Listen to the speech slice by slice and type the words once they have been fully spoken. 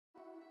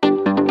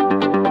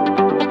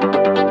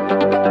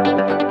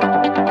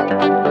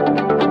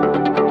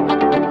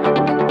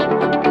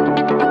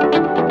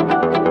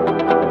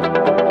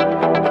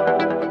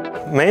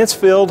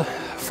Mansfield,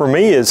 for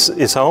me,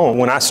 is home.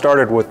 When I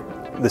started with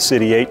the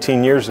city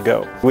 18 years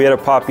ago, we had a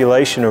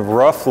population of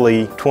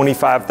roughly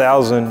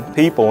 25,000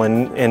 people,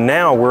 and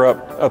now we're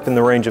up in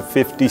the range of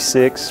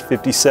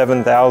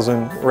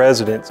 57,000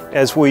 residents.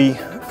 As we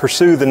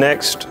pursue the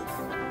next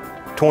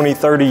 20,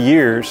 30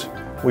 years,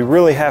 we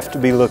really have to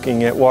be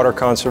looking at water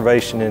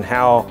conservation and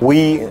how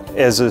we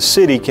as a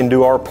city can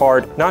do our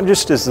part, not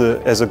just as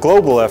a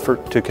global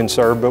effort to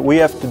conserve, but we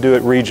have to do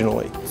it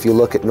regionally. If you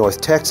look at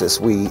North Texas,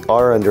 we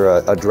are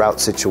under a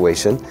drought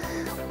situation.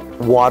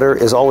 Water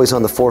is always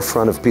on the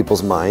forefront of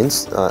people's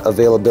minds,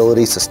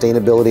 availability,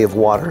 sustainability of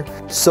water.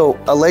 So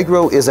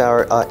Allegro is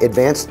our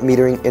advanced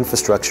metering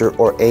infrastructure,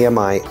 or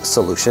AMI,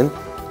 solution,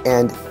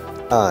 and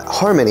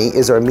Harmony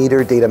is our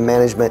meter data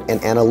management and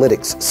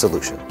analytics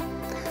solution.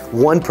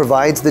 One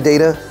provides the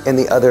data and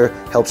the other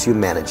helps you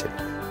manage it.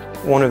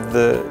 One of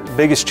the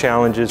biggest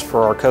challenges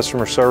for our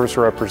customer service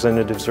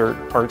representatives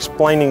are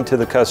explaining to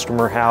the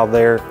customer how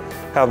their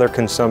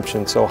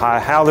consumption so high,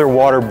 how their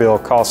water bill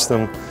costs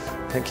them.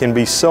 It can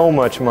be so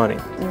much money.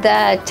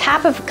 The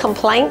type of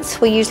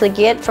complaints we usually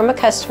get from a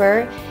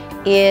customer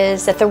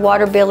is that their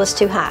water bill is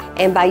too high.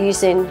 And by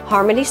using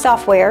Harmony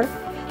software,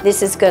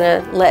 this is going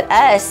to let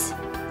us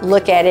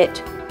look at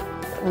it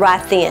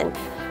right then.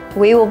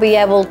 We will be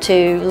able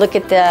to look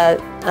at the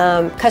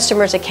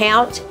customer's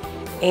account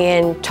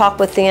and talk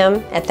with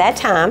them at that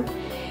time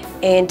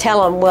and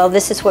tell them, well,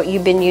 this is what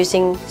you've been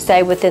using,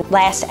 say, within the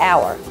last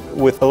hour.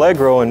 With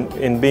Allegro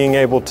and being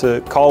able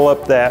to call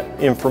up that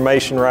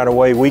information right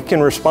away, we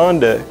can respond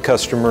to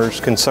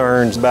customers'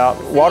 concerns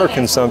about water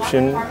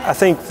consumption. I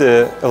think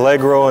the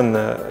Allegro and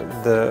the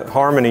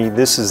Harmony,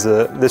 this is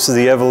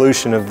the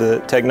evolution of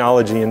the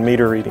technology in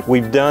meter reading.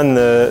 We've done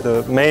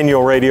the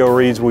manual radio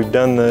reads, we've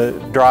done the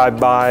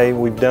drive-by,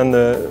 we've done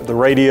the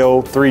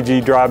radio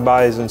 3G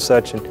drive-bys and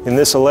such. And in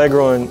this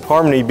Allegro and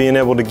Harmony, being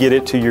able to get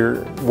it to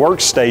your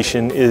workstation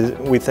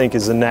we think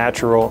is a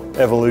natural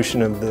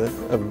evolution of the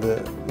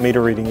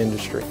meter reading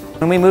industry.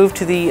 When we move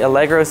to the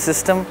Allegro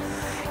system,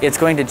 it's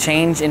going to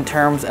change in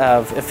terms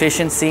of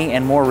efficiency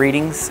and more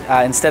readings.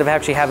 Instead of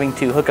actually having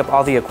to hook up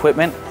all the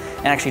equipment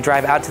and actually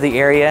drive out to the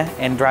area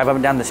and drive up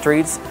and down the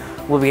streets,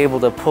 we'll be able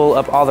to pull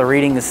up all the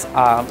readings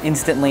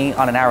instantly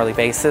on an hourly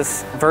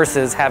basis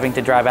versus having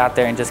to drive out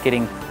there and just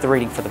getting the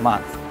reading for the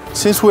month.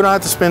 Since we don't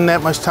have to spend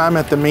that much time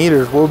at the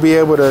meters, we'll be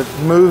able to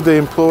move the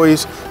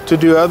employees to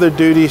do other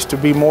duties to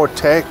be more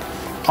tech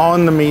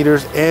on the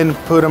meters and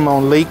put them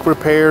on leak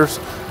repairs,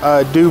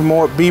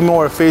 be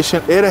more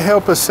efficient. It'll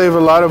help us save a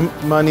lot of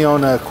money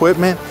on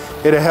equipment.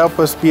 It'll help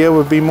us be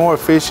able to be more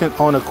efficient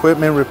on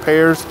equipment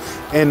repairs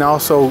and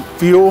also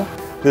fuel.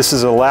 This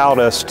has allowed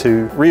us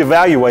to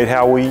reevaluate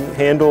how we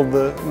handle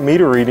the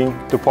meter reading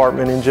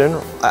department in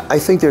general. I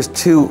think there's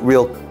two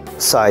real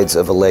sides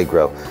of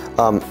Allegro.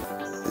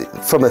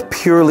 From a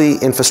purely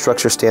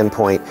infrastructure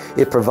standpoint,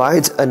 it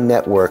provides a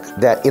network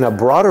that in a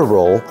broader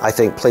role, I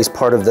think, plays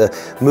part of the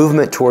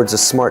movement towards a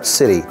smart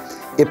city.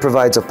 It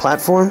provides a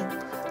platform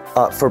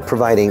for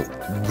providing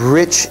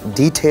rich,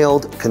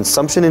 detailed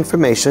consumption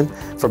information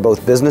for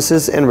both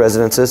businesses and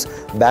residences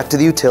back to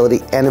the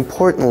utility, and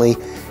importantly,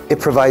 it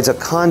provides a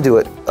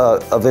conduit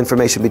of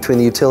information between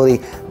the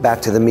utility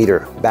back to the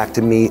meter, back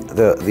to me,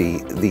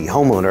 the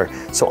homeowner,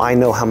 so I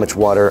know how much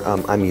water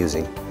I'm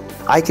using.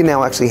 I can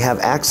now actually have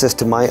access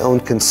to my own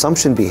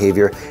consumption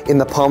behavior in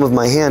the palm of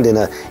my hand in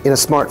a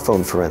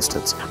smartphone, for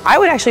instance. I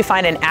would actually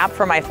find an app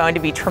for my phone to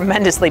be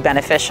tremendously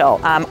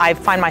beneficial. I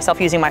find myself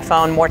using my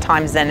phone more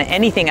times than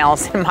anything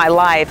else in my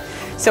life,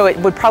 so it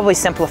would probably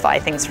simplify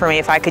things for me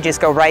if I could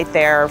just go right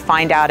there,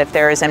 find out if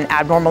there is an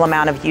abnormal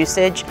amount of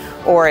usage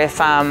or if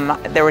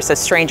there was a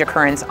strange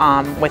occurrence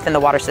within the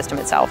water system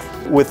itself.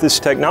 With this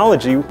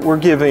technology, we're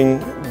giving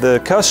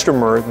the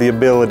customer the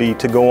ability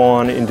to go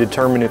on and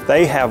determine if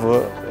they have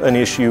an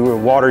issue, a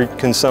water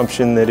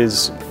consumption that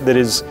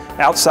is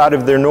outside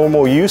of their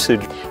normal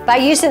usage. By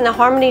using the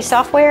Harmony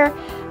software,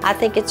 I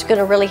think it's going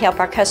to really help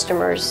our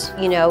customers,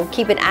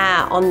 keep an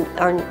eye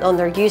on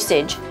their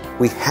usage.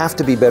 We have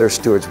to be better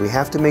stewards. We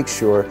have to make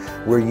sure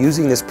we're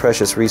using this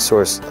precious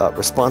resource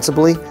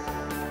responsibly,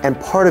 and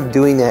part of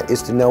doing that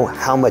is to know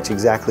how much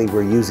exactly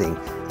we're using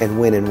and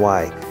when and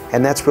why.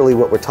 And that's really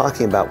what we're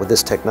talking about with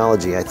this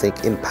technology. I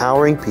think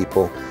empowering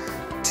people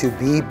to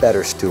be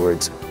better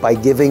stewards by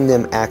giving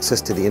them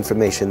access to the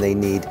information they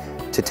need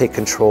to take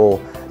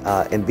control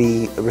and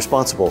be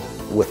responsible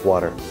with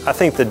water. I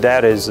think the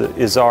data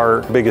is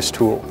our biggest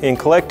tool. In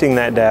collecting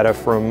that data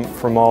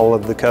from all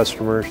of the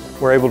customers,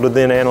 we're able to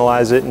then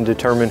analyze it and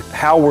determine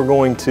how we're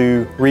going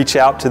to reach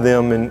out to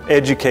them and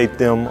educate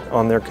them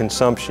on their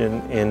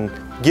consumption and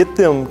get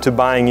them to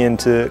buying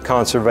into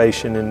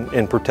conservation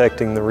and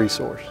protecting the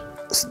resource.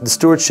 The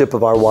stewardship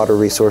of our water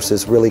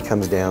resources really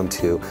comes down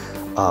to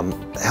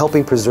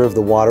helping preserve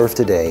the water of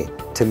today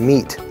to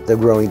meet the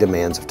growing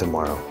demands of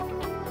tomorrow.